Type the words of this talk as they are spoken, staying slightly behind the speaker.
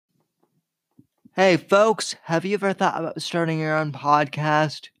Hey folks, have you ever thought about starting your own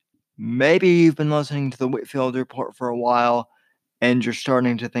podcast? Maybe you've been listening to the Whitfield Report for a while and you're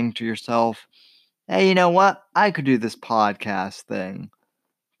starting to think to yourself, hey, you know what? I could do this podcast thing.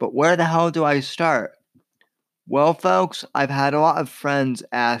 But where the hell do I start? Well, folks, I've had a lot of friends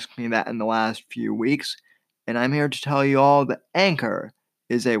ask me that in the last few weeks, and I'm here to tell you all that Anchor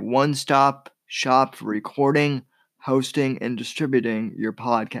is a one-stop shop for recording, hosting, and distributing your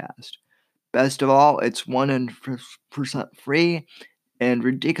podcast. Best of all, it's 100% free and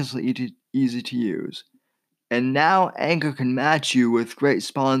ridiculously easy to use. And now Anchor can match you with great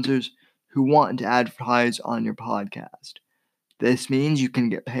sponsors who want to advertise on your podcast. This means you can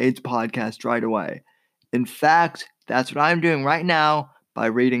get paid to podcast right away. In fact, that's what I'm doing right now by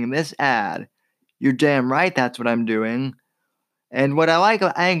reading this ad. You're damn right that's what I'm doing. And what I like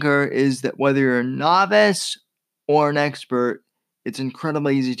about Anchor is that whether you're a novice or an expert, it's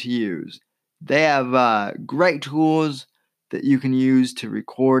incredibly easy to use. They have great tools that you can use to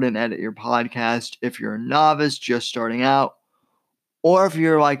record and edit your podcast if you're a novice just starting out. Or if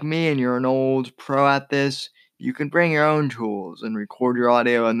you're like me and you're an old pro at this, you can bring your own tools and record your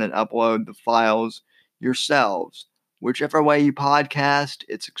audio and then upload the files yourselves. Whichever way you podcast,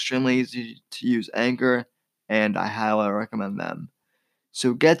 it's extremely easy to use Anchor, and I highly recommend them.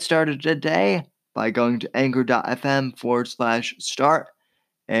 So get started today by going to anchor.fm/start.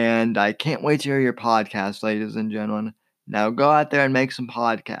 And I can't wait to hear your podcast, ladies and gentlemen. Now go out there and make some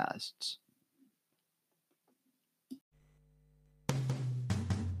podcasts.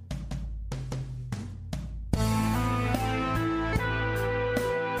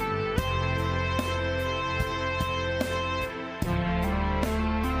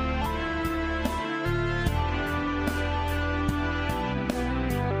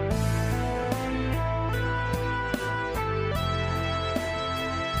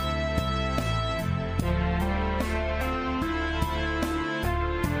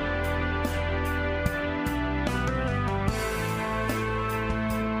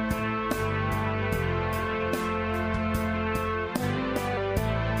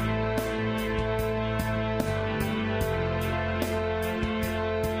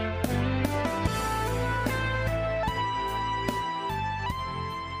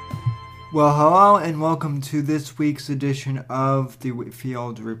 Well, hello and welcome to this week's edition of the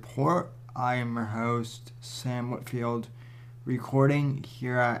Whitfield Report. I am your host, Sam Whitfield, recording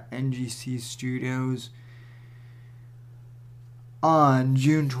here at NGC Studios on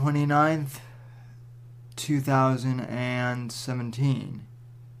June 29th, 2017.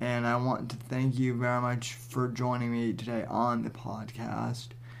 And I want to thank you very much for joining me today on the podcast.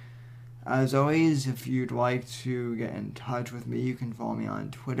 As always, if you'd like to get in touch with me, you can follow me on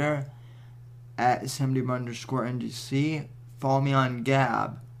Twitter at @SamDib_NGC. Follow me on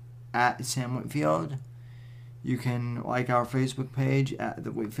Gab at Sam Whitfield. You can like our Facebook page at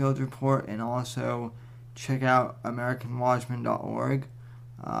The Whitfield Report and also check out AmericanWatchman.org,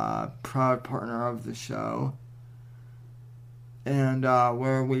 proud partner of the show, and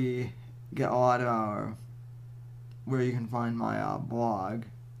where we get a lot of where you can find my blog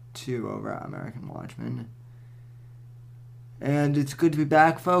too over at American Watchman. And it's good to be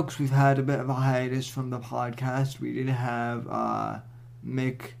back, folks. We've had a bit of a hiatus from the podcast. We did have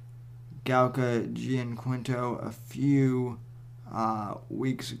Mick Galka Gianquinto a few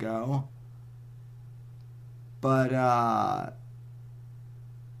weeks ago. But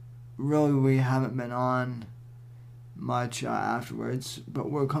really we haven't been on much afterwards.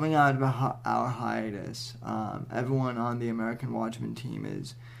 But we're coming out of our hiatus. Everyone on the American Watchman team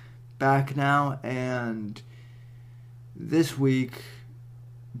is back now, and this week,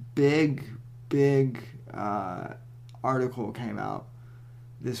 big article came out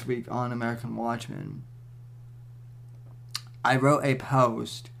this week on American Watchman. I wrote a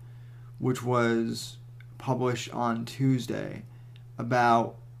post which was published on Tuesday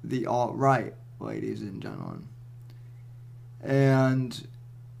about the alt-right, ladies and gentlemen. And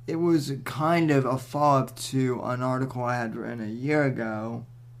it was kind of a follow-up to an article I had written a year ago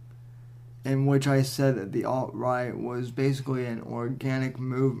in which I said that the alt-right was basically an organic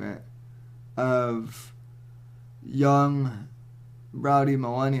movement of young, rowdy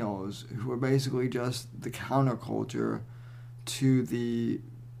millennials who were basically just the counterculture to the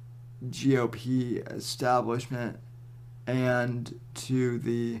GOP establishment and to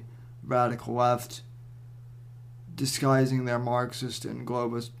the radical left, disguising their Marxist and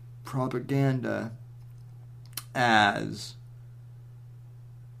globalist propaganda as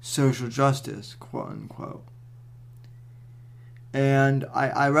social justice, quote unquote. And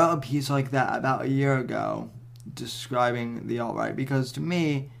I wrote a piece like that about a year ago describing the alt-right, because to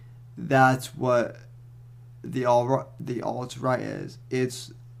me that's what the alt-right is.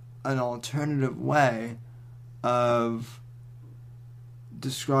 It's an alternative way of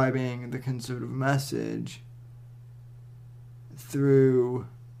describing the conservative message through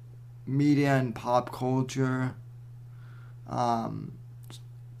media and pop culture,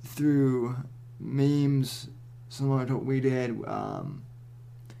 through memes, similar to what we did.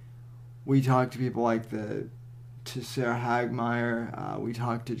 We talked to people like to Sarah Hagmeyer. We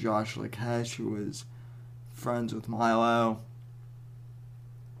talked to Josh Lakesh, who was friends with Milo.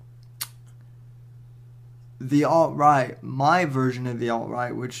 The alt-right, my version of the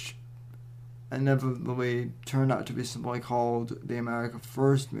alt-right, which inevitably turned out to be simply called the America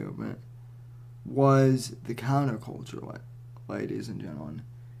First movement, was the counterculture, ladies and gentlemen.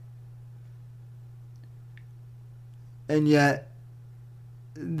 And yet,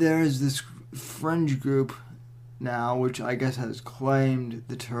 there is this fringe group now, which I guess has claimed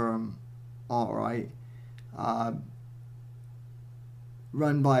the term alt-right,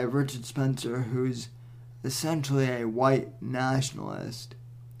 run by Richard Spencer, who's essentially a white nationalist,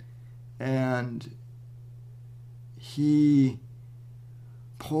 and he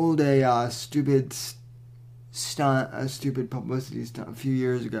pulled a stupid publicity stunt a few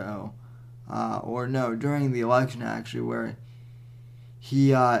years ago, during the election actually, where he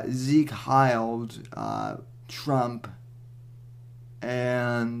Zeke Heiled Trump,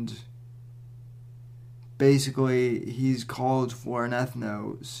 and basically he's called for an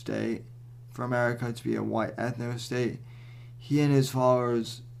ethno-state, for America to be a white ethno-state. He and his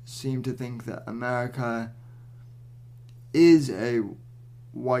followers seem to think that America is a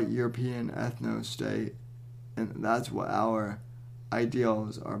white European ethno-state, and that's what our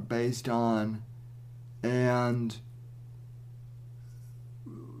ideals are based on. And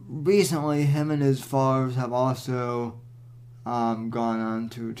recently, him and his followers have also gone on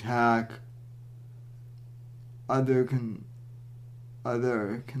to attack other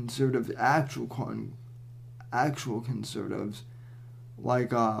conservatives, actual conservatives,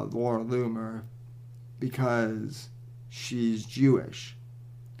 like Laura Loomer, because she's Jewish.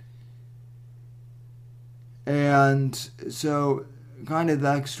 And so, kind of the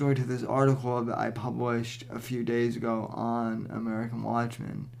backstory to this article that I published a few days ago on American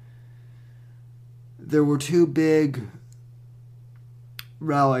Watchmen. There were two big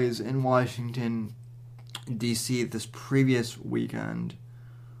rallies in Washington, D.C. this previous weekend.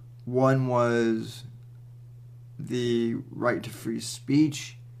 One was the right to free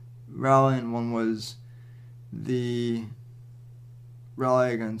speech rally, and one was the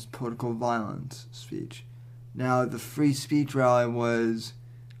rally against political violence speech. Now, the free speech rally was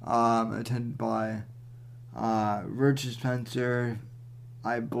attended by Richard Spencer.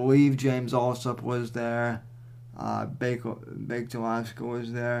 I believe James Alsop was there. Baked Alaska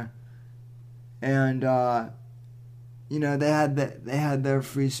was there. And they had their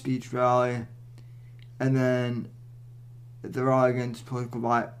free speech rally, and then the rally against political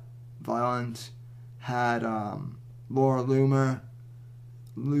violence had Laura Loomer,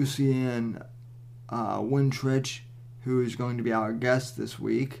 Lucian Wintrich, who is going to be our guest this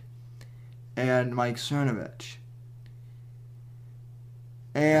week, and Mike Cernovich.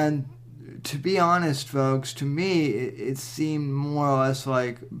 And to be honest, folks, to me, it seemed more or less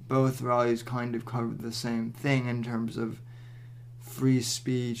like both rallies kind of covered the same thing in terms of free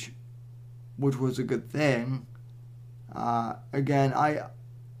speech, which was a good thing. Again, I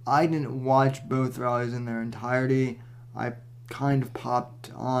didn't watch both rallies in their entirety. I kind of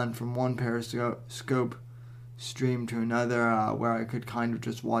popped on from one Periscope stream to another, where I could kind of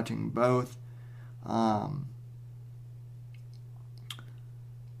just watching both.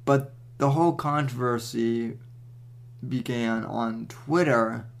 But the whole controversy began on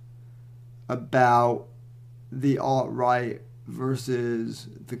Twitter about the alt-right versus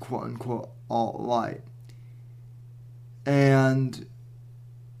the quote-unquote alt-right. And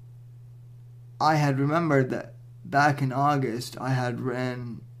I had remembered that back in August I had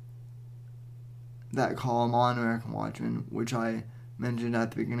written that column on American Watchmen, which I mentioned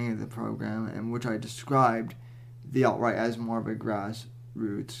at the beginning of the program, and which I described the alt-right as more of a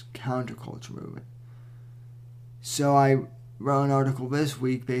grassroots counterculture movement. So I wrote an article this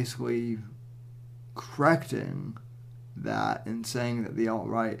week basically correcting that and saying that the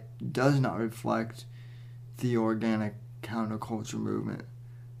alt-right does not reflect the organic counterculture movement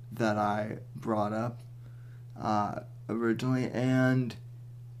that I brought up originally, and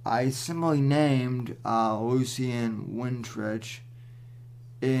I simply named Lucian Wintrich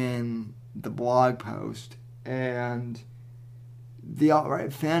in the blog post, and the alt-right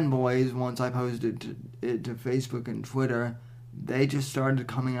fanboys, once I posted it to Facebook and Twitter, they just started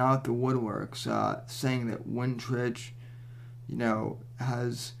coming out the woodworks, saying that Wintrich,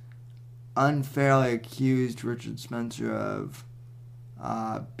 has unfairly accused Richard Spencer of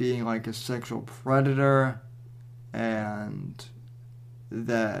being like a sexual predator, and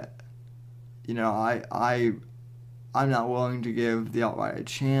that I'm not willing to give the alt-right a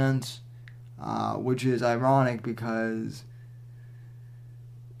chance, which is ironic because,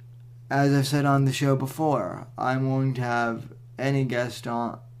 as I've said on the show before, I'm willing to have any guest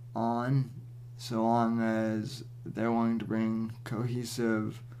on so long as they're willing to bring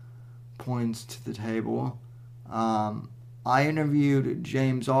cohesive points to the table. I interviewed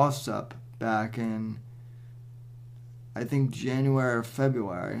James Alsop back in, I think, January or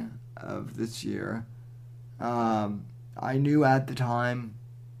February of this year. I knew at the time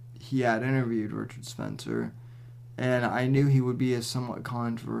he had interviewed Richard Spencer, and I knew he would be a somewhat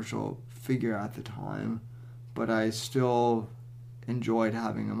controversial figure at the time, but I still enjoyed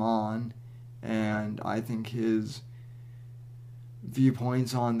having him on, and I think his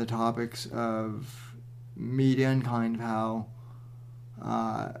viewpoints on the topics of media and kind of how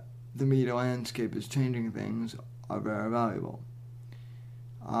the media landscape is changing things are very valuable.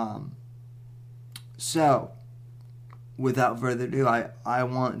 So, without further ado, I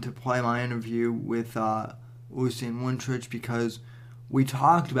want to play my interview with Lucian Wintrich because we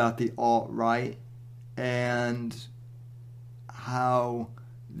talked about the alt-right and how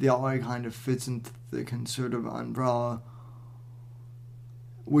the alt-right kind of fits into the conservative umbrella,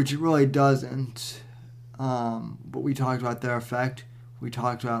 which it really doesn't. But we talked about their effect. We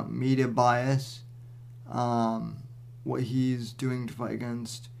talked about media bias, what he's doing to fight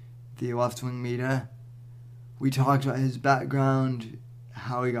against the left-wing media. We talked about his background,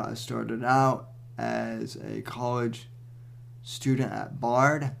 how he got started out as a college student at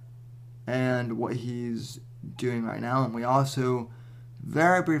Bard, and what he's doing right now. And we also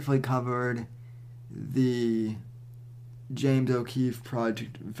very briefly covered the James O'Keefe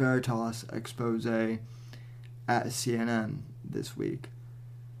Project Veritas expose at CNN this week.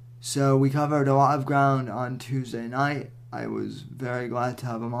 So we covered a lot of ground on Tuesday night. I was very glad to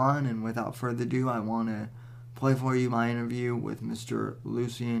have him on, and without further ado, I want to play for you my interview with Mr.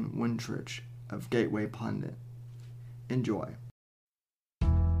 Lucian Wintrich of Gateway Pundit. Enjoy.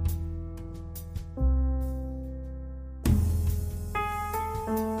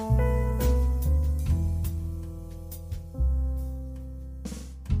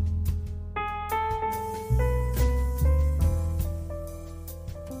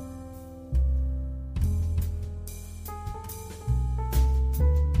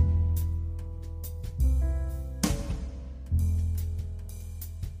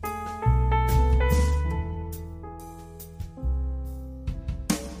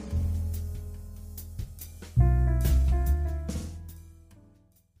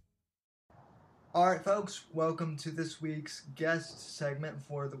 Alright folks, welcome to this week's guest segment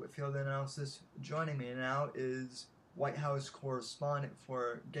for the Whitfield Analysis. Joining me now is White House Correspondent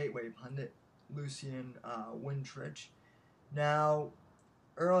for Gateway Pundit, Lucian Wintrich. Now,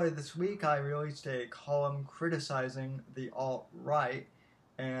 earlier this week I released a column criticizing the alt-right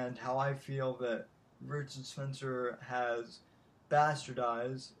and how I feel that Richard Spencer has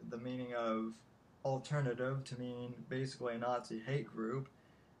bastardized the meaning of alternative to mean basically a Nazi hate group.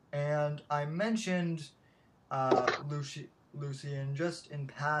 And I mentioned Lucian just in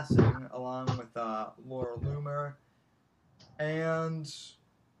passing, along with Laura Loomer, and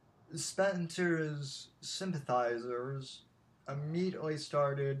Spencer's sympathizers immediately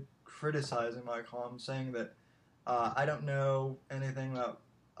started criticizing my column, saying that I don't know anything about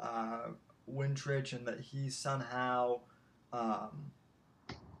Wintrich and that he somehow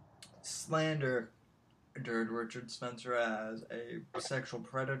slandered Richard Spencer as a sexual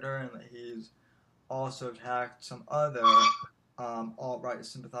predator, and that he's also attacked some other alt-right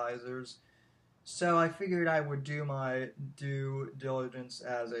sympathizers. So I figured I would do my due diligence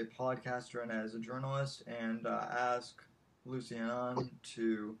as a podcaster and as a journalist and ask Lucian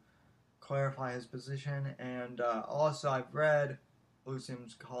to clarify his position. And also I've read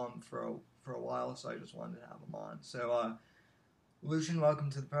Lucian's column for a while, so I just wanted to have him on. So Lucian, welcome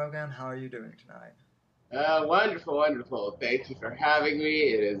to the program. How are you doing tonight? Wonderful. Thank you for having me.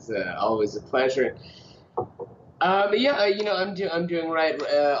 It is always a pleasure. I'm doing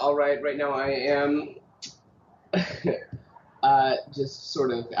all right right now. I am just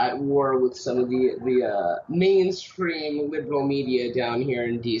sort of at war with some of the mainstream liberal media down here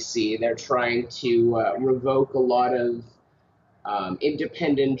in D.C. They're trying to revoke a lot of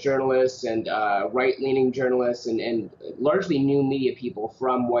independent journalists and right-leaning journalists and largely new media people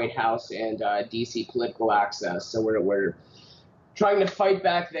from White House and DC political access. So we're trying to fight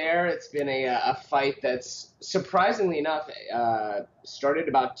back there. It's been a fight that's surprisingly enough started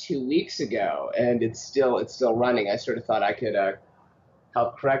about 2 weeks ago, and it's still running. I sort of thought I could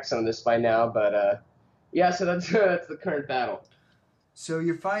help correct some of this by now, but yeah. So that's that's the current battle. So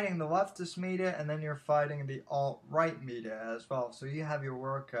you're fighting the leftist media, and then you're fighting the alt-right media as well. So you have your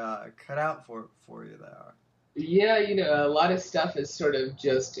work cut out for you there. Yeah, a lot of stuff is sort of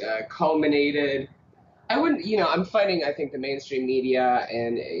just culminated. I wouldn't, I'm fighting, I think, the mainstream media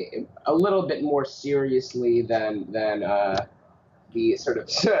and a little bit more seriously than the sort of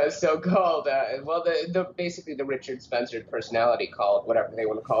so-called, well, the basically the Richard Spencer personality cult, whatever they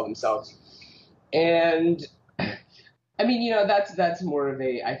want to call themselves. And I mean, that's more of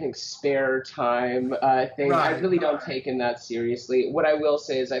a, I think, spare time thing. I Right. really don't take him that seriously. What I will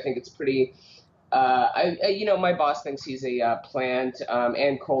say is I think it's pretty. My boss thinks he's a plant.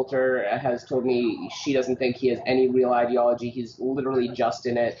 Ann Coulter has told me she doesn't think he has any real ideology. He's literally just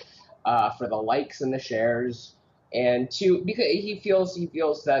in it for the likes and the shares, and because he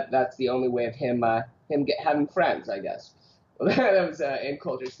feels that that's the only way of him having friends, I guess. That was Ann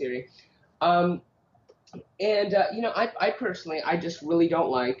Coulter's theory. Um, and I personally, I just really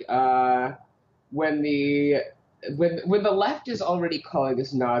don't like when the when the left is already calling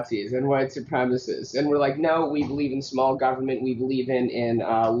us Nazis and white supremacists, and we're like, no, we believe in small government, we believe in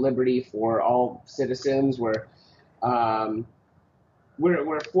liberty for all citizens, um,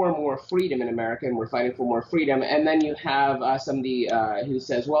 we're for more freedom in America, and we're fighting for more freedom. And then you have somebody who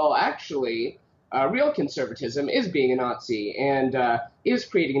says, well, actually, real conservatism is being a Nazi and is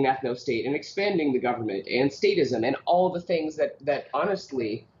creating an ethno state and expanding the government and statism and all the things that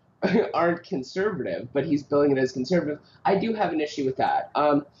honestly aren't conservative, but he's billing it as conservative. I do have an issue with that.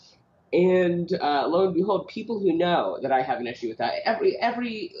 And lo and behold, people who know that I have an issue with that,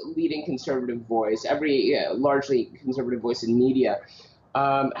 every leading conservative voice, every largely conservative voice in media,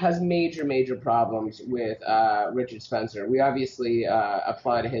 has major problems with Richard Spencer. We obviously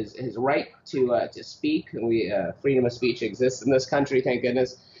applaud his right to speak. Freedom of speech exists in this country, thank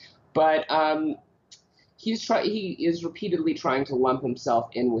goodness. But he is repeatedly trying to lump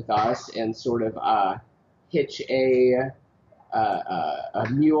himself in with us and sort of hitch a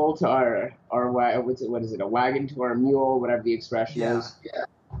mule to our what is it, a wagon to our mule, whatever the expression is. Yeah.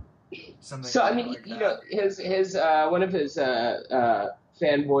 Something So I mean, like that. his one of his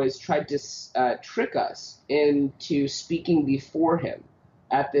fanboys tried to trick us into speaking before him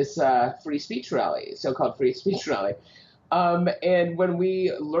at this free speech rally, so-called free speech rally. And when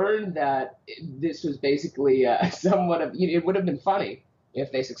we learned that this was basically somewhat of, it would have been funny if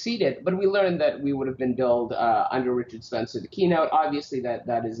they succeeded, but we learned that we would have been billed under Richard Spencer, the keynote. Obviously,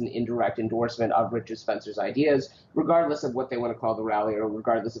 that is an indirect endorsement of Richard Spencer's ideas, regardless of what they want to call the rally or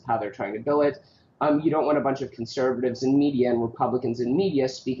regardless of how they're trying to bill it. You don't want a bunch of conservatives in media and Republicans in media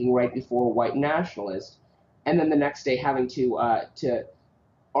speaking right before white nationalists, and then the next day having to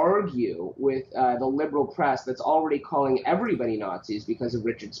argue with the liberal press that's already calling everybody Nazis because of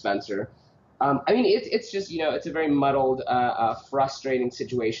Richard Spencer. I mean, it's just, it's a very muddled, frustrating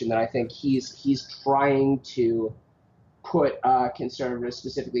situation that I think he's trying to put conservatives,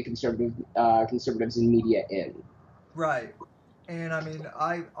 specifically conservatives in media in. Right. And I mean,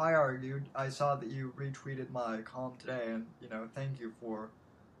 I argued. I saw that you retweeted my column today, and thank you for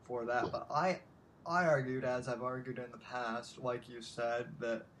that. But I argued, as I've argued in the past, like you said,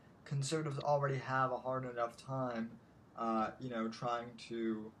 that conservatives already have a hard enough time, trying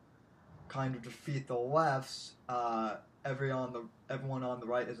to kind of defeat the lefts. Everyone on the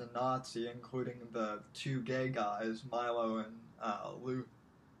right is a Nazi, including the two gay guys, Milo and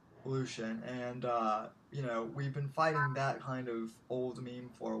Lucian, and we've been fighting that kind of old meme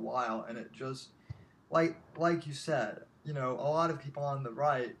for a while, and it just like you said, a lot of people on the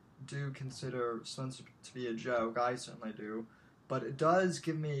right do consider Spencer to be a joke. I certainly do, but it does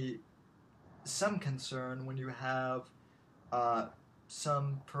give me some concern when you have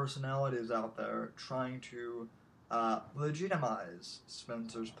some personalities out there trying to legitimize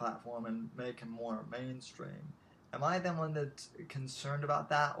Spencer's platform and make him more mainstream. Am I the one that's concerned about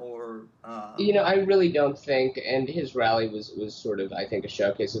that, or? I really don't think, and his rally was sort of, I think, a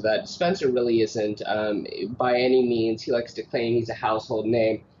showcase of that. Spencer really isn't, by any means. He likes to claim he's a household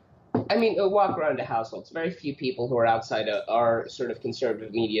name. I mean, walk around to households. Very few people who are outside of our sort of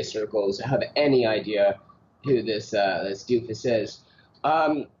conservative media circles have any idea who this doofus is.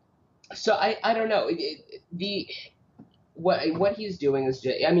 So I don't know. What he's doing is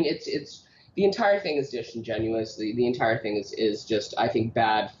just, I mean, it's the entire thing is disingenuous. The entire thing is just, I think,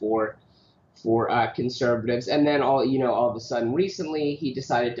 bad for conservatives. And then all of a sudden, recently he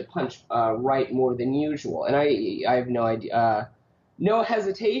decided to punch right more than usual. And I have no idea. no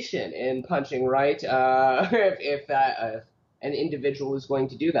hesitation in punching right if that an individual is going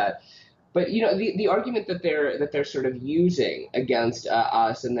to do that. But the argument that they're sort of using against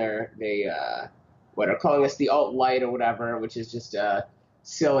us, and they what are calling us the alt light or whatever, which is just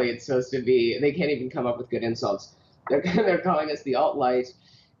silly. It's supposed to be, they can't even come up with good insults. They're calling us the alt light,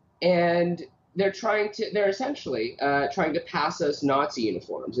 and they're essentially trying to pass us Nazi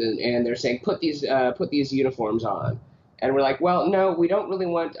uniforms, and they're saying put these uniforms on. And we're like, well, no, we don't really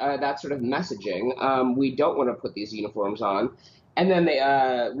want that sort of messaging. We don't want to put these uniforms on. And then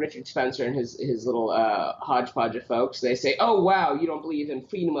Richard Spencer and his little hodgepodge of folks, they say, oh, wow, you don't believe in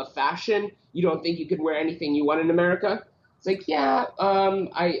freedom of fashion? You don't think you can wear anything you want in America? It's like, yeah,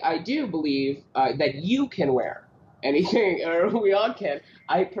 I do believe that you can wear anything, or we all can.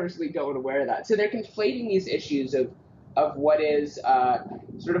 I personally don't want to wear that. So they're conflating these issues of what is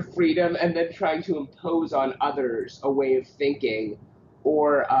sort of freedom, and then trying to impose on others a way of thinking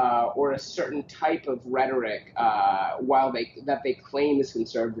or a certain type of rhetoric, while they claim is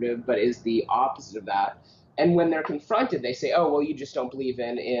conservative, but is the opposite of that. And when they're confronted, they say, "Oh, well, you just don't believe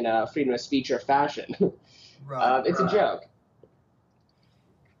in freedom of speech or fashion." Right. It's a joke.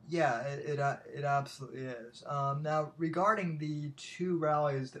 Yeah, it absolutely is. Now, regarding the two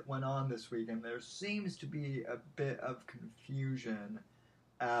rallies that went on this weekend, there seems to be a bit of confusion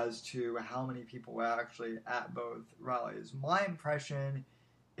as to how many people were actually at both rallies. My impression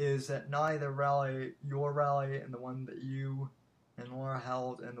is that neither rally, your rally and the one that you and Laura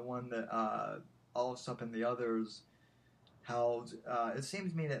held, and the one that Allsup and the others held, it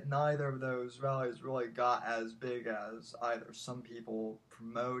seems to me that neither of those rallies really got as big as either some people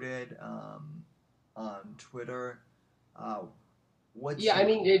promoted on Twitter. I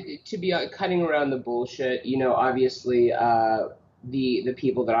mean, to be cutting around the bullshit, obviously, the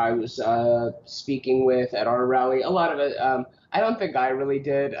people that I was speaking with at our rally, a lot of it, I don't think I really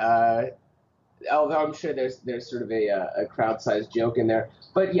did. Although I'm sure there's sort of a crowd-sized joke in there.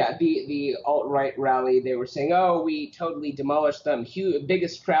 But yeah, the alt-right rally, they were saying, oh, we totally demolished them.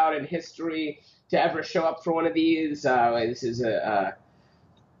 Biggest crowd in history to ever show up for one of these. This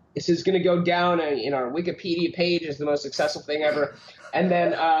is going to go down in our Wikipedia page as the most successful thing ever. And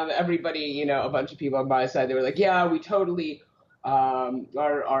then everybody, a bunch of people on my side, they were like, yeah, we totally,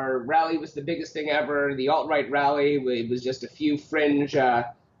 our rally was the biggest thing ever. The alt-right rally, it was just a few fringe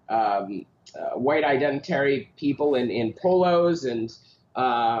white identitary people in polos and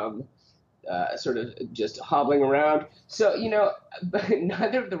sort of just hobbling around. So,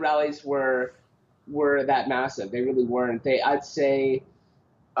 neither of the rallies were that massive. They really weren't. I'd say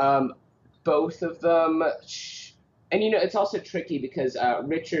both of them, and it's also tricky because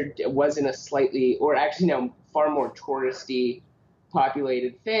Richard was in a slightly, or actually no, far more touristy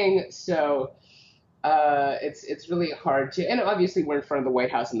populated thing. So it's really hard to, and obviously we're in front of the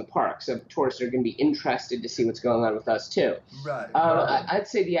White House and the park, so tourists are going to be interested to see what's going on with us too. Right. I'd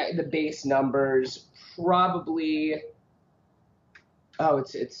say the base numbers probably. Oh,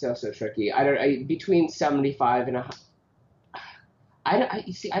 it's so tricky. Between 75 and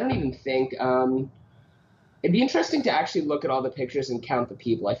you see, I don't even think. It'd be interesting to actually look at all the pictures and count the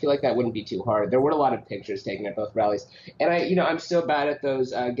people. I feel like that wouldn't be too hard. There were a lot of pictures taken at both rallies, and I'm so bad at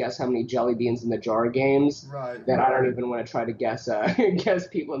those guess how many jelly beans in the jar games that I don't even want to try to guess guess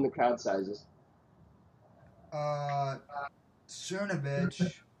people in the crowd sizes.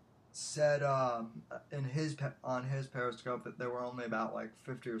 Cernovich said on his Periscope that there were only about like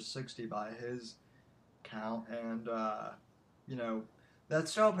 50 or 60 by his count, and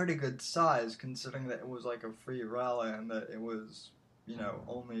that's still a pretty good size considering that it was like a free rally and that it was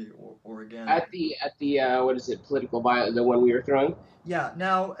only organic. At the what is it, political violence, the one we were throwing? Yeah.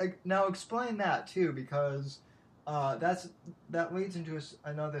 Now explain that too, because that leads into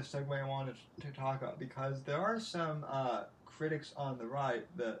another segue I wanted to talk about, because there are some critics on the right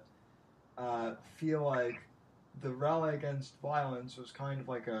that feel like the rally against violence was kind of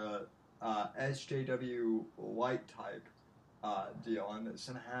like a SJW light type deal, and that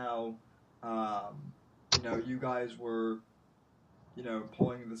somehow you guys were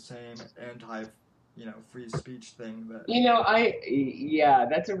pulling the same anti free speech thing that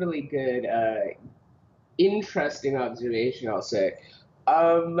that's a really good interesting observation, I'll say.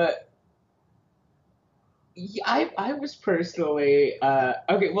 I was personally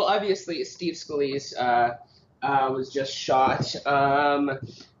okay. Well, obviously Steve Scalise was just shot.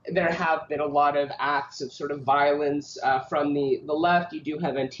 There have been a lot of acts of sort of violence from the left. You do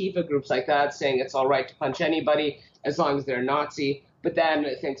have Antifa groups like that saying it's all right to punch anybody as long as they're Nazi. But then,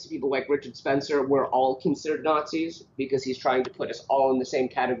 thanks to people like Richard Spencer, we're all considered Nazis because he's trying to put us all in the same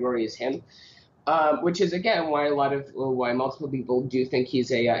category as him. Which is again why multiple people do think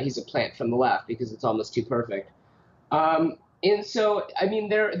he's a plant from the left because it's almost too perfect. And so I mean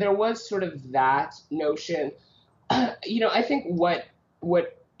there was sort of that notion. I think what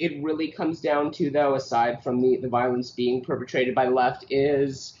it really comes down to, though, aside from the violence being perpetrated by the left,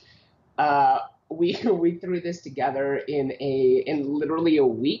 is uh, we threw this together in literally a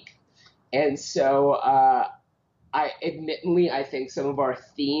week, and so I think some of our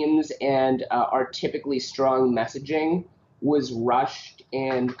themes and our typically strong messaging was rushed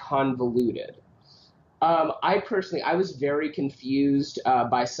and convoluted. I was very confused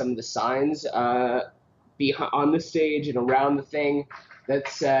by some of the signs on the stage and around the thing that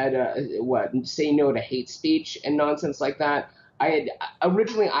said, say no to hate speech and nonsense like that. I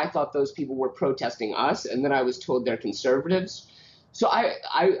thought those people were protesting us, and then I was told they're conservatives. So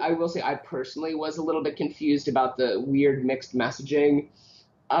I will say I personally was a little bit confused about the weird mixed messaging.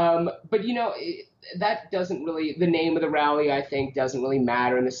 But that doesn't really, the name of the rally, I think, doesn't really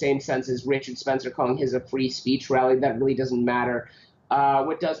matter in the same sense as Richard Spencer calling his a free speech rally. That really doesn't matter.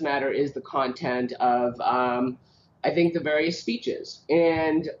 What does matter is the content of, I think, the various speeches.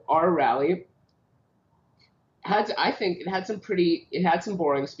 And our rally I think it had some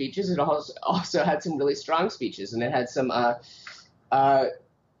boring speeches. It also had some really strong speeches, and it had some uh,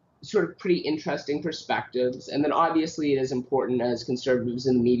 sort of pretty interesting perspectives. And then obviously it is important as conservatives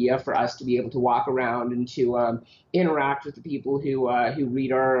in the media for us to be able to walk around and to interact with the people who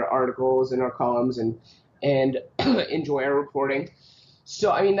read our articles and our columns and enjoy our reporting.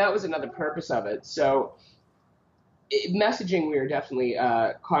 So I mean that was another purpose of it. So messaging we are definitely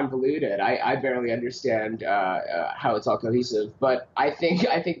convoluted. I barely understand how it's all cohesive, but I think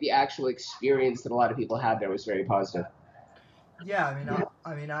the actual experience that a lot of people had there was very positive. Yeah,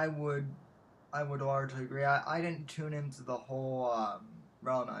 I would largely agree. I didn't tune into the whole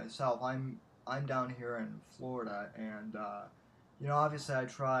rally myself. I'm down here in Florida, and obviously I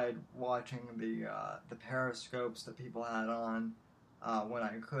tried watching the periscopes that people had on when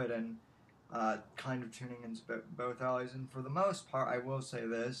I could, and kind of tuning into both rallies. And for the most part, I will say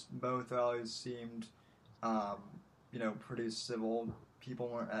this: both rallies seemed, um, pretty civil. People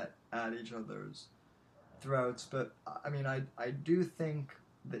weren't at each other's throats. But I mean, I do think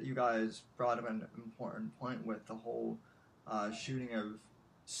that you guys brought up an important point with the whole shooting of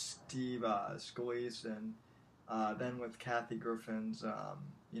Steve Scalise, and then with Kathy Griffin's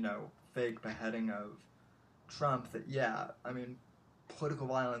fake beheading of Trump. That, yeah, I mean, political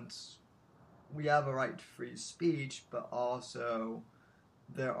violence. We have a right to free speech, but also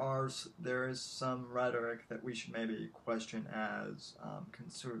there is some rhetoric that we should maybe question as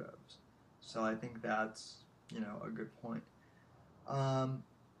conservatives. So I think that's a good point. Um,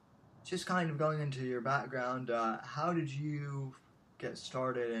 just kind of going into your background, how did you get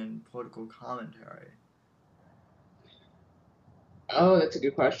started in political commentary? Oh, that's a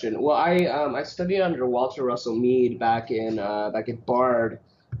good question. Well, I studied under Walter Russell Mead back at Bard.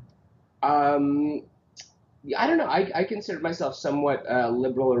 Um, I don't know. I considered myself somewhat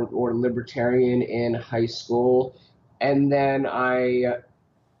liberal or libertarian in high school, and then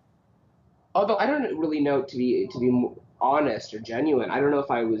although I don't really know to be honest or genuine, I don't know if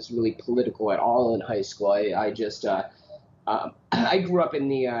I was really political at all in high school. I just I grew up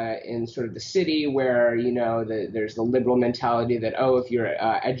in sort of the city where there's the liberal mentality that, oh, if you're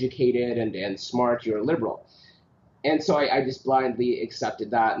educated and smart, you're a liberal. And so I just blindly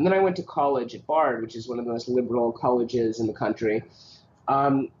accepted that. And then I went to college at Bard, which is one of the most liberal colleges in the country.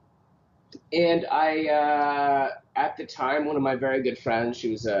 Um, and at the time, one of my very good friends,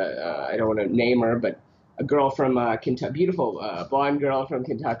 she was I don't want to name her, but a girl from Kentucky, beautiful blonde girl from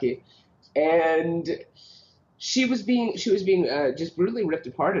Kentucky, and she was being just brutally ripped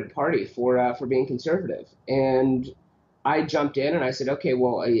apart at a party for being conservative. And I jumped in and I said, okay,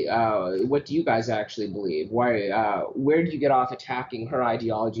 well, what do you guys actually believe? Where do you get off attacking her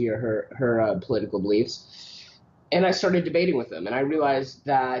ideology or her political beliefs? And I started debating with them, and I realized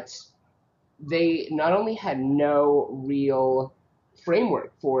that they not only had no real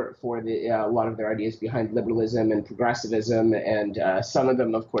framework for a lot of their ideas behind liberalism and progressivism, and some of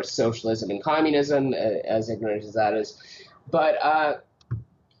them, of course, socialism and communism, as ignorant as that is. But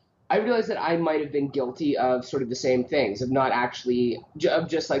I realized that I might have been guilty of sort of the same things, of not actually, of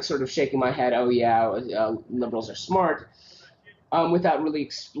just like sort of shaking my head, oh yeah, liberals are smart, without really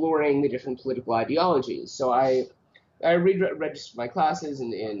exploring the different political ideologies. So I registered my classes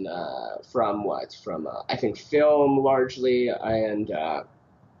from I think film largely, and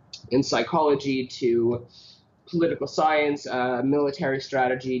in psychology to political science, military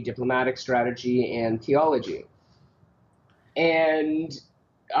strategy, diplomatic strategy, and theology. And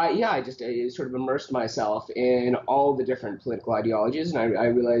I just sort of immersed myself in all the different political ideologies, and I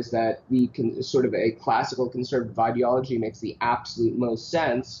realized that sort of a classical conservative ideology makes the absolute most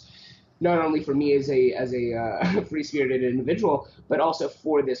sense, not only for me as a free spirited individual, but also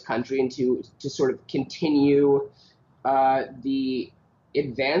for this country, and to sort of continue the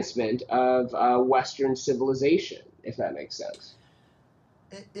advancement of Western civilization, if that makes sense.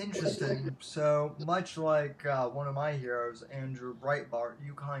 Interesting. So much like one of my heroes, Andrew Breitbart,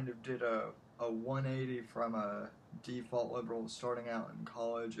 you kind of did a 180 from a default liberal starting out in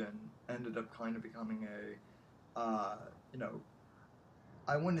college and ended up kind of becoming you know,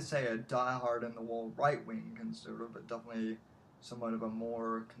 I wouldn't say a diehard in the wool right wing conservative, but definitely somewhat of a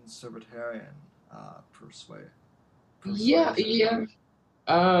more conservatarian Yeah, persuasion.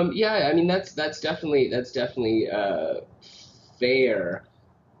 yeah. Yeah, I mean that's definitely fair.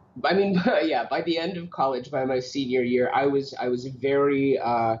 I mean, yeah, by the end of college, by my senior year, I was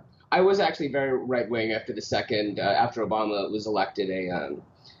actually very right wing after the second after Obama was elected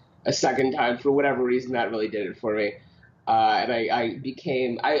a second time for whatever reason that really did it for me,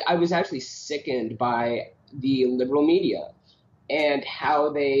 and I was actually sickened by the liberal media and how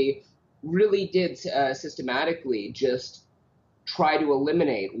they really did systematically just try to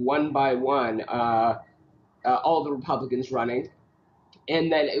eliminate one by one all the Republicans running,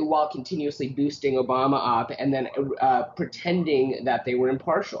 and then while continuously boosting Obama up, and then pretending that they were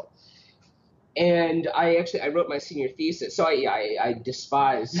impartial. And I wrote my senior thesis, so I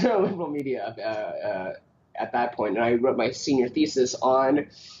despise liberal media at that point, and I wrote my senior thesis on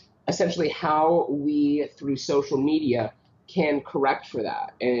essentially how we through social media can correct for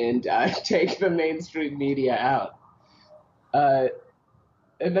that and take the mainstream media out. Uh,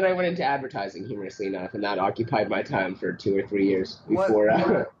 and then I went into advertising, humorously enough, and that occupied my time for 2 or 3 years What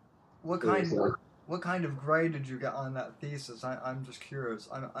before. what kind what kind of grade did you get on that thesis? I'm just curious.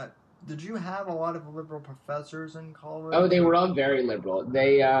 Did you have a lot of liberal professors in Oh, college they or? were all very liberal.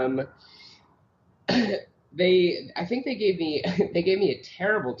 They I think they gave me they gave me a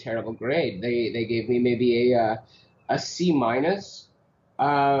terrible grade. They gave me maybe a C minus.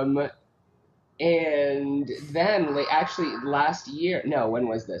 Um, and then like actually last year, no, when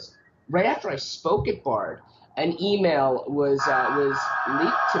was this? Right after I spoke at Bard, an email was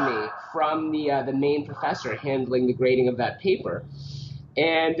leaked to me from the main professor handling the grading of that paper.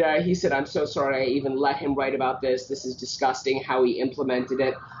 And he said, "I'm so sorry I even let him write about this. This is disgusting how he implemented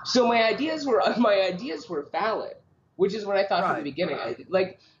it." So my ideas were valid, which is what I thought from the Right. beginning.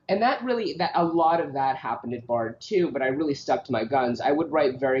 And that really that a lot of that happened at Bard too. But I really stuck to my guns. I would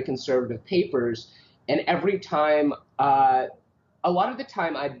write very conservative papers, and every time, a lot of the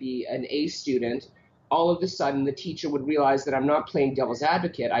time, I'd be an A student. All of a sudden, the teacher would realize that I'm not playing devil's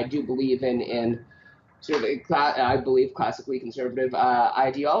advocate. I do believe in sort of, I believe, classically conservative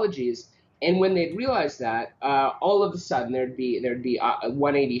ideologies. And when they'd realize that, all of a sudden there'd be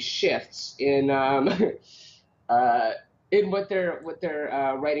 180 shifts uh, in what they're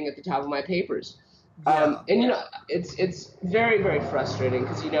writing at the top of my papers. Yeah. And it's very frustrating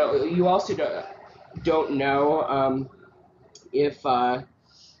because you also don't know if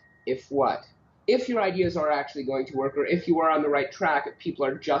if what if your ideas are actually going to work, or if you are on the right track, if people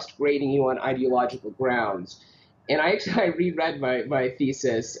are just grading you on ideological grounds. And I reread my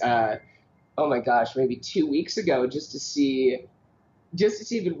thesis, oh my gosh, maybe 2 weeks ago, just to see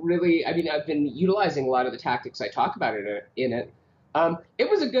if it really, I mean, I've been utilizing a lot of the tactics I talk about in it. It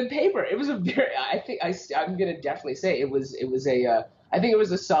was a good paper. It was a very, I think I'm going to definitely say it was I think it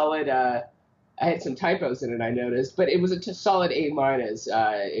was a solid, I had some typos in it, I noticed, but it was a solid A minus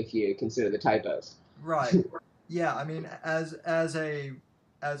if you consider the typos. Right. Yeah. I mean, as a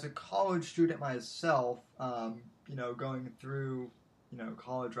college student myself, going through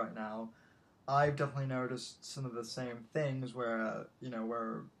college right now, I've definitely noticed some of the same things where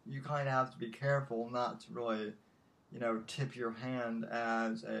you kind of have to be careful not to really, tip your hand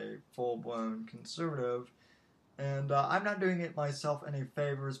as a full blown conservative. And I'm not doing it myself any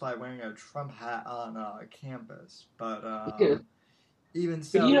favors by wearing a Trump hat on campus. But Yeah. even But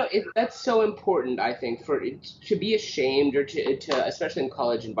so, that's so important, I think, for it to be ashamed, or to especially in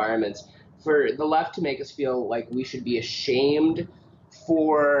college environments, for the left to make us feel like we should be ashamed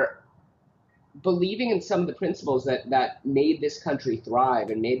for believing in some of the principles that made this country thrive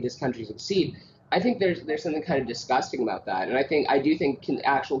and made this country succeed. I think there's something kind of disgusting about that, and I do think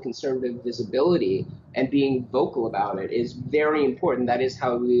actual conservative visibility and being vocal about it is very important. That is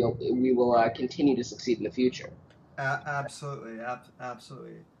how we will continue to succeed in the future. absolutely,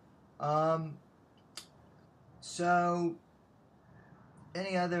 absolutely. Um, so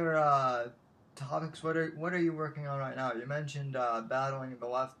any other topics. What are you working on right now? You mentioned battling the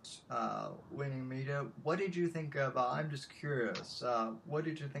left leaning media. What did you think of? I'm just curious. What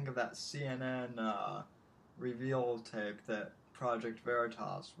did you think of that CNN reveal tape that Project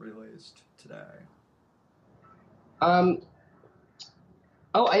Veritas released today? Um,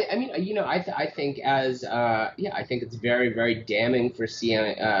 Oh, I mean, I think I think it's very, very damning for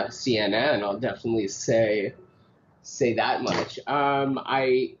CNN. I'll definitely say that much.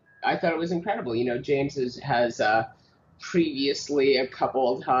 I thought it was incredible. James has previously a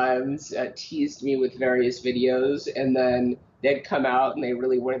couple of times teased me with various videos, and then they'd come out and they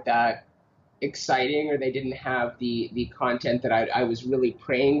really weren't that exciting, or they didn't have the content that I was really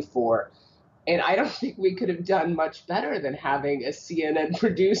praying for. And I don't think we could have done much better than having a CNN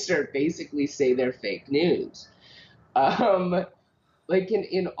producer basically say they're fake news. Um, like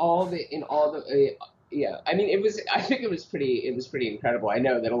in all the yeah. I mean, I think it was pretty incredible. I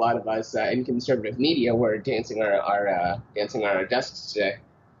know that a lot of us in conservative media were dancing on our desks today.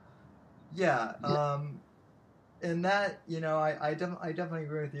 Yeah. And that I definitely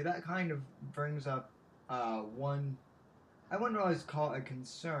agree with you. That kind of brings up one. I wouldn't always call it a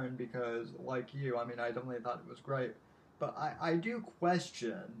concern because, like you, I mean, I definitely thought it was great. But I do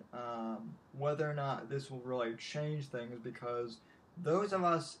question whether or not this will really change things because those of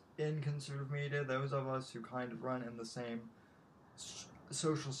us in conservative media, those of us who kind of run in the same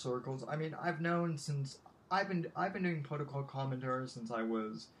social circles, I mean, I've been doing political commentary since I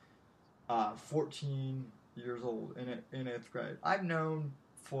was 14 years old in eighth grade. I've known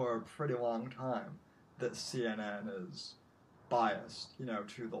for a pretty long time that CNN is biased,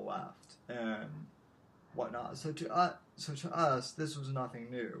 to the left and whatnot. So to us, this was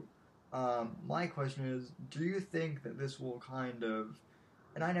nothing new. My question is, do you think that this will kind of,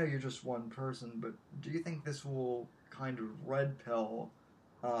 and I know you're just one person, but do you think this will kind of red pill,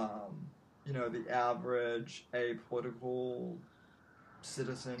 the average apolitical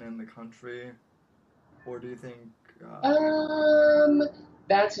citizen in the country, or do you think? Um,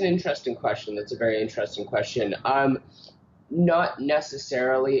 that's an interesting question. That's a very interesting question. Not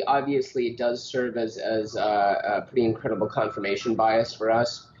necessarily. Obviously, it does serve as a pretty incredible confirmation bias for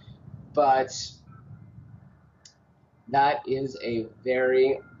us, but that is a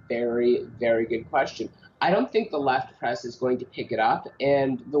very, very, very good question. I don't think the left press is going to pick it up,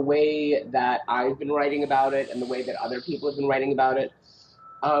 and the way that I've been writing about it and the way that other people have been writing about it,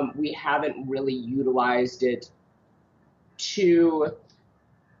 we haven't really utilized it to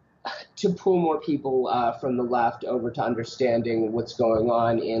pull more people from the left over to understanding what's going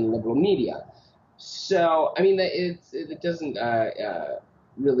on in liberal media. So, I mean, it doesn't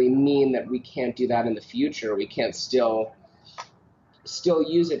really mean that we can't do that in the future. We can't still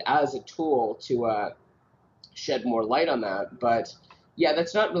use it as a tool to shed more light on that. But yeah,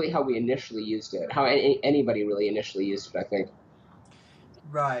 that's not really how we initially used it. How anybody really initially used it, I think.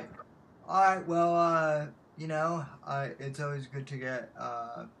 Right. All right. Well, it's always good to get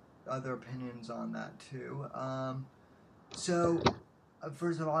other opinions on that too. So,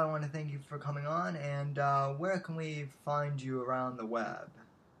 first of all, I want to thank you for coming on. And where can we find you around the web?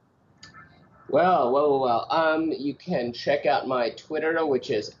 Well. You can check out my Twitter, which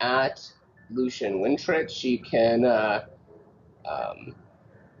is at Lucian Wintrich. You can,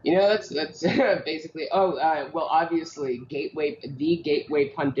 that's basically. Obviously,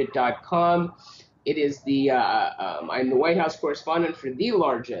 thegatewaypundit.com. It is I'm the White House correspondent for the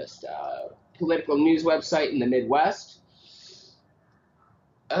largest political news website in the Midwest.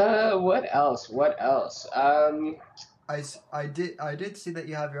 What else? I did see that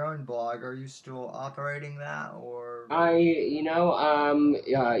you have your own blog. Are you still operating that, or? You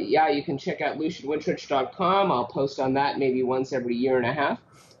can check out LucianWintrich.com. I'll post on that maybe once every year and a half.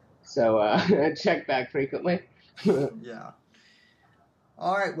 So check back frequently. Yeah.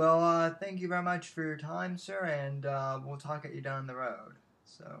 All right. Well, thank you very much for your time, sir, and we'll talk at you down the road.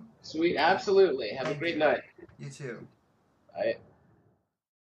 So. Sweet. Absolutely. Have a great night. You too. Bye.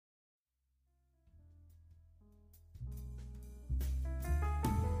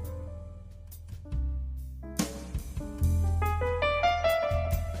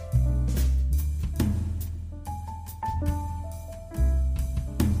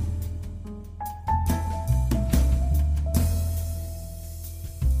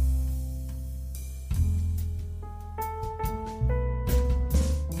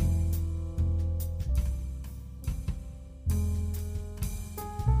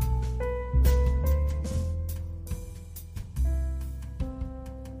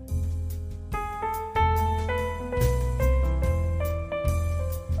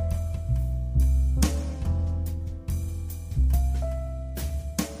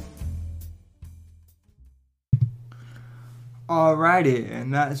 Alrighty,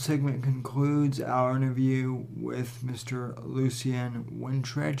 and that segment concludes our interview with Mr. Lucian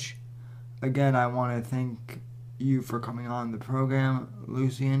Wintrich. Again, I want to thank you for coming on the program,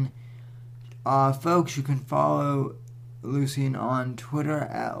 Lucian. Folks, you can follow Lucian on Twitter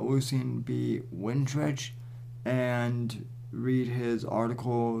at LucianBWintrich and read his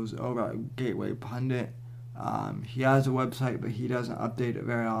articles over at Gateway Pundit. He has a website, but he doesn't update it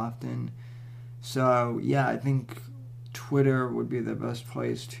very often. So, yeah, I think Twitter would be the best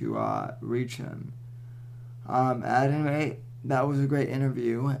place to reach him. At any rate, that was a great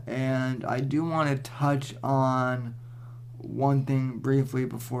interview, and I do want to touch on one thing briefly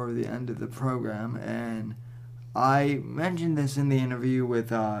before the end of the program, and I mentioned this in the interview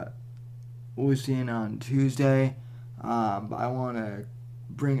with Lucian on Tuesday, but I want to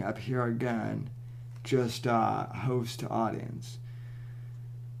bring it up here again, just host to audience.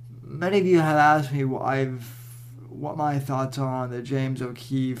 Many of you have asked me what my thoughts are on the James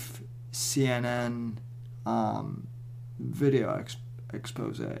O'Keefe CNN video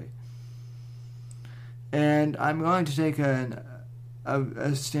expose. And I'm going to take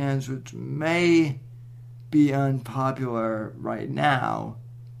a stance which may be unpopular right now,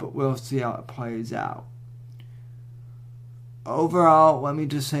 but we'll see how it plays out. Overall, let me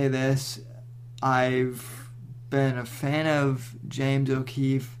just say this. I've been a fan of James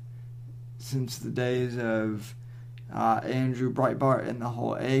O'Keefe since the days of Andrew Breitbart and the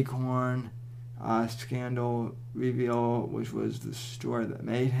whole Acorn scandal reveal, which was the story that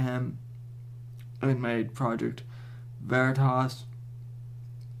made him and made Project Veritas.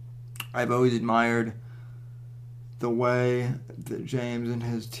 I've always admired the way that James and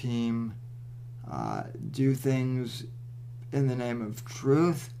his team do things in the name of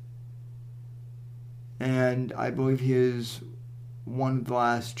truth, and I believe he is one of the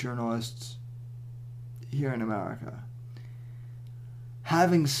last journalists here in America.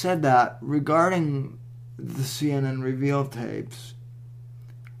 Having said that, regarding the CNN reveal tapes,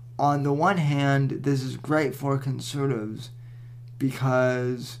 on the one hand, this is great for conservatives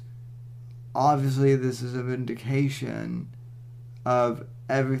because obviously this is a vindication of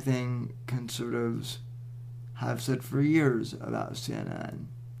everything conservatives have said for years about CNN.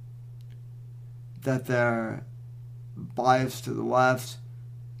 That they're biased to the left,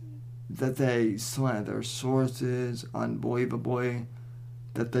 that they slant their sources unbelievably,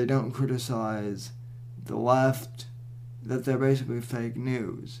 that they don't criticize the left, that they're basically fake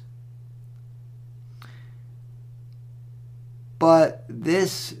news. But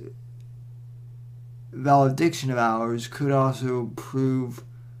this valediction of ours could also prove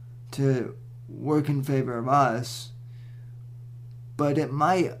to work in favor of us, but it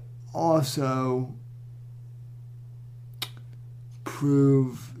might also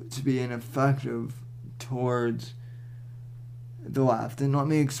prove to be ineffective towards the left. And let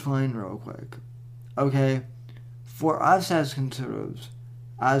me explain real quick. Okay, for us as conservatives,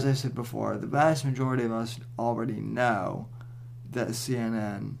 as I said before, the vast majority of us already know that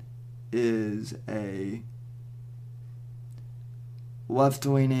CNN is a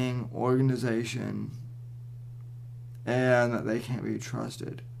left-leaning organization and that they can't be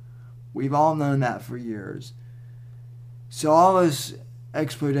trusted. We've all known that for years. So all this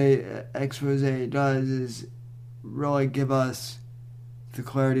expose does is really give us the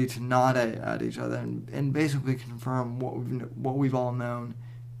clarity to nod at each other and basically confirm what we've all known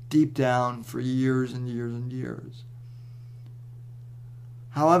deep down for years and years and years.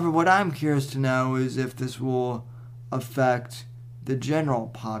 However, what I'm curious to know is if this will affect the general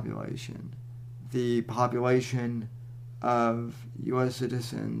population, the population of U.S.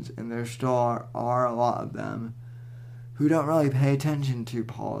 citizens, and there still are a lot of them who don't really pay attention to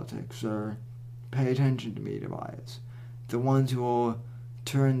politics or pay attention to media bias. The ones who will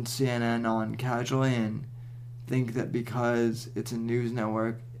turn CNN on casually and think that because it's a news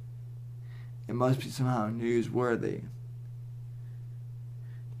network, it must be somehow newsworthy.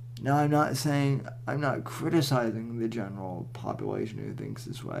 Now, I'm not criticizing the general population who thinks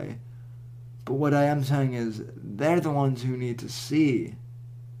this way, but what I am saying is they're the ones who need to see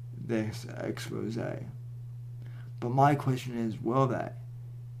this expose. But my question is, will they?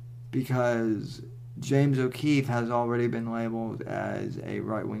 Because James O'Keefe has already been labeled as a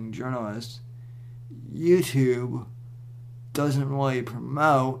right-wing journalist. YouTube doesn't really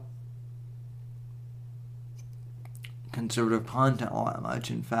promote conservative content all that much.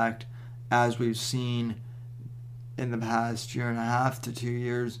 In fact, as we've seen in the past year and a half to 2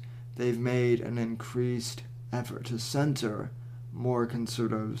 years, they've made an increased effort to censor more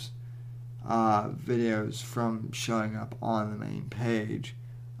conservatives' videos from showing up on the main page,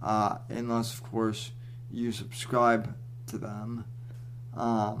 unless, of course, you subscribe to them.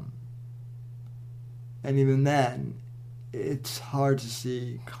 And even then, it's hard to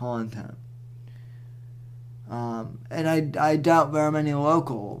see content. And I doubt very many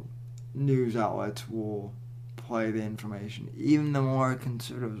local news outlets will play the information, even the more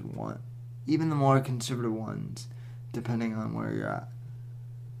conservative ones, depending on where you're at.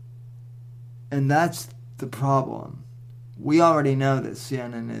 And that's the problem. We already know that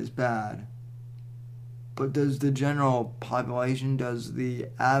CNN is bad, but does the general population, does the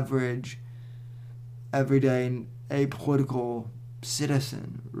average, everyday, apolitical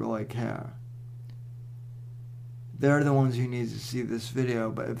citizen really care? They're the ones who need to see this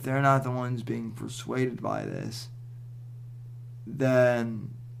video, but if they're not the ones being persuaded by this, then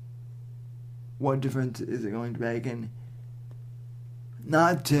what difference is it going to make? And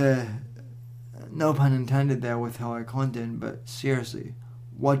not to, no pun intended there with Hillary Clinton, but seriously,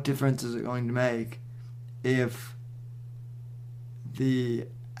 what difference is it going to make if the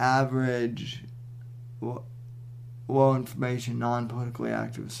average low information, non-politically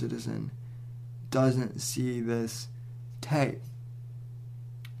active citizen doesn't see this tape?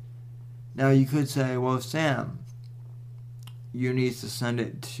 Now you could say, well, Sam, you need to send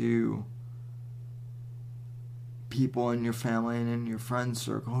it to people in your family and in your friend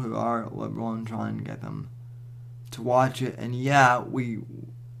circle who are liberal and trying to get them to watch it. And yeah, we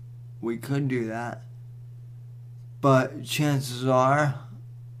could do that, but chances are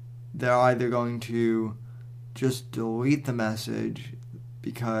they're either going to just delete the message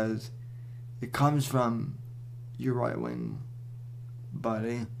because it comes from your right-wing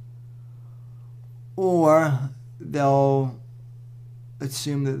buddy, or they'll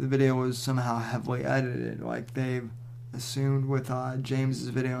assume that the video was somehow heavily edited, like they've assumed with James's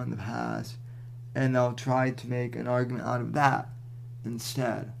video in the past, and they'll try to make an argument out of that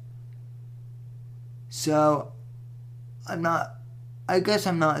instead. So, I guess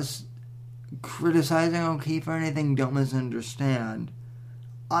I'm not criticizing O'Keefe or anything, don't misunderstand.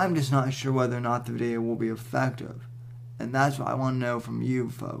 I'm just not sure whether or not the video will be effective. And that's what I want to know from you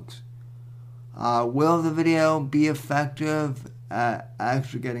folks. Will the video be effective at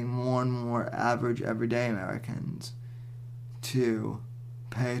actually getting more and more average everyday Americans to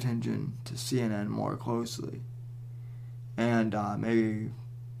pay attention to CNN more closely? And maybe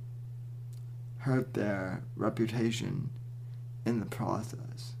hurt their reputation in the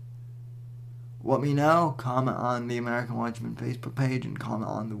process? Let me know. Comment on the American Watchman Facebook page and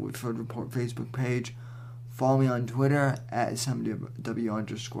comment on the Whitfield Report Facebook page. Follow me on Twitter at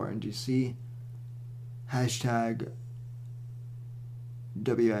SMW_NGC. Hashtag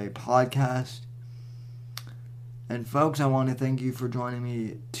WA Podcast. And folks, I want to thank you for joining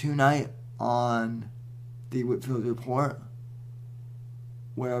me tonight on the Whitfield Report.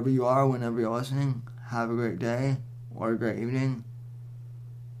 Wherever you are, whenever you're listening, have a great day or a great evening.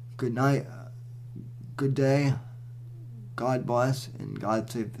 Good night. Good day, God bless, and God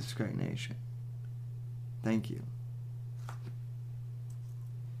save this great nation. Thank you.